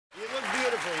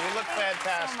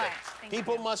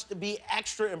People must be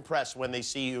extra impressed when they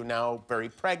see you now very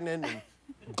pregnant and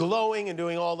glowing and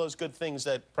doing all those good things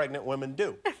that pregnant women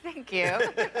do. Thank you.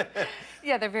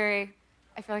 Yeah,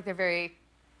 I feel like they're very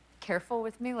careful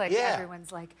with me. Like,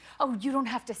 everyone's like, oh, you don't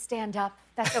have to stand up.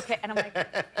 That's okay. And I'm like,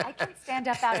 I can stand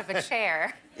up out of a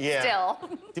chair still.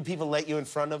 Do people let you in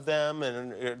front of them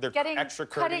and they're extra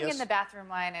courteous? Cutting in the bathroom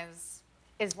line is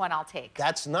one I'll take.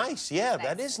 That's nice. Yeah,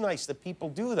 that is nice that people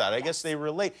do that. I guess they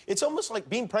relate. It's almost like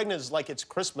being pregnant is like it's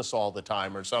Christmas all the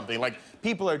time or something. Like,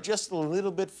 people are just a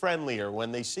little bit friendlier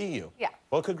when they see you. Yeah.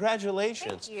 Well,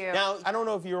 congratulations. Thank you. Now, I don't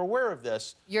know if you're aware of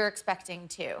this. You're expecting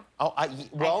too. Oh,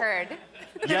 well, I heard.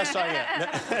 Yes, I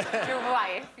am. Your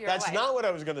wife. That's not what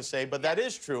I was going to say, but that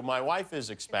is true. My wife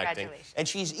is expecting. And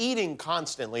she's eating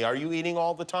constantly. Are you eating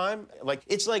all the time? Like,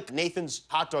 it's like Nathan's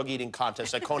hot dog eating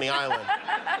contest at Coney Island.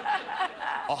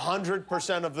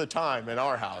 100% of the time in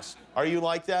our house. Are you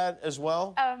like that as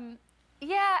well?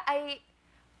 Yeah,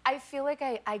 I feel like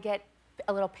I get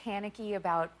a little panicky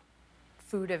about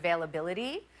food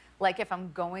availability. Like, if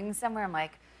I'm going somewhere, I'm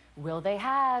like, will they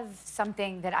have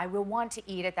something that I will want to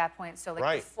eat at that point? So,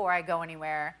 like, before I go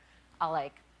anywhere, I'll,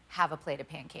 like, have a plate of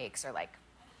pancakes or, like,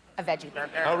 a veggie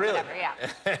burger or whatever,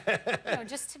 you know,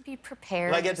 just to be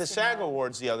prepared. Like at the SAG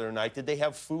Awards the other night, did they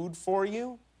have food for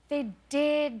you? They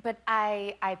did, but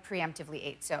I preemptively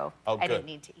ate, so I didn't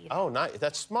need to eat. Oh, nice.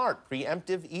 That's smart.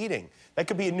 Preemptive eating. That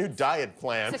could be a new diet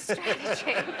plan. It's a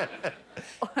strategy.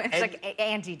 It's like an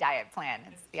anti-diet plan.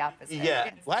 It's the opposite.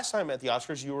 Yeah. Last time at the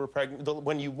Oscars, you were pregnant.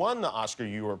 When you won the Oscar,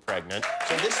 you were pregnant.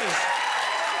 So this is...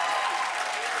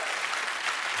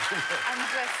 I'm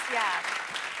just,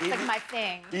 it's like my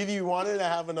thing. Either you wanted to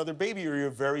have another baby or you're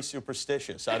very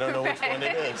superstitious. I don't know which one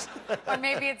it is. Or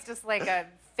maybe it's just like a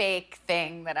fake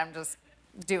thing that I'm just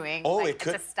doing. Oh, like, it's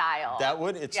a style. That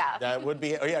would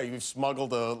be, oh yeah, you've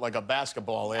smuggled like a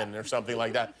basketball in or something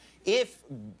like that. If,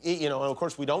 you know, and of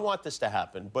course we don't want this to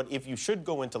happen, but if you should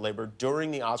go into labor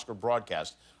during the Oscar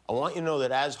broadcast, I want you to know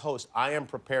that as host, I am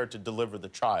prepared to deliver the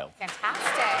child. Fantastic.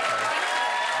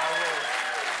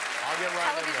 I'll get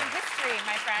right in there. Television history,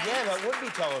 my friend. Yeah, that would be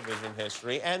television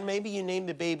history. And maybe you name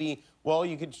the baby, well,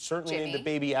 you could certainly name the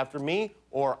baby after me,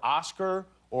 or Oscar,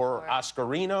 or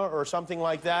Oscarina, or something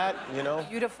like that, you know?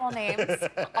 Beautiful names,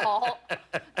 all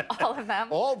of them.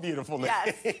 All beautiful names,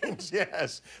 yes.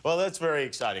 Yes. Well, that's very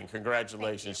exciting.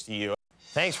 Congratulations to you.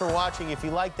 Thanks for watching. If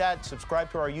you like that,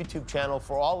 subscribe to our YouTube channel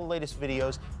for all the latest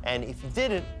videos. And if you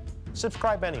didn't,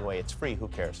 subscribe anyway. It's free. Who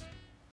cares?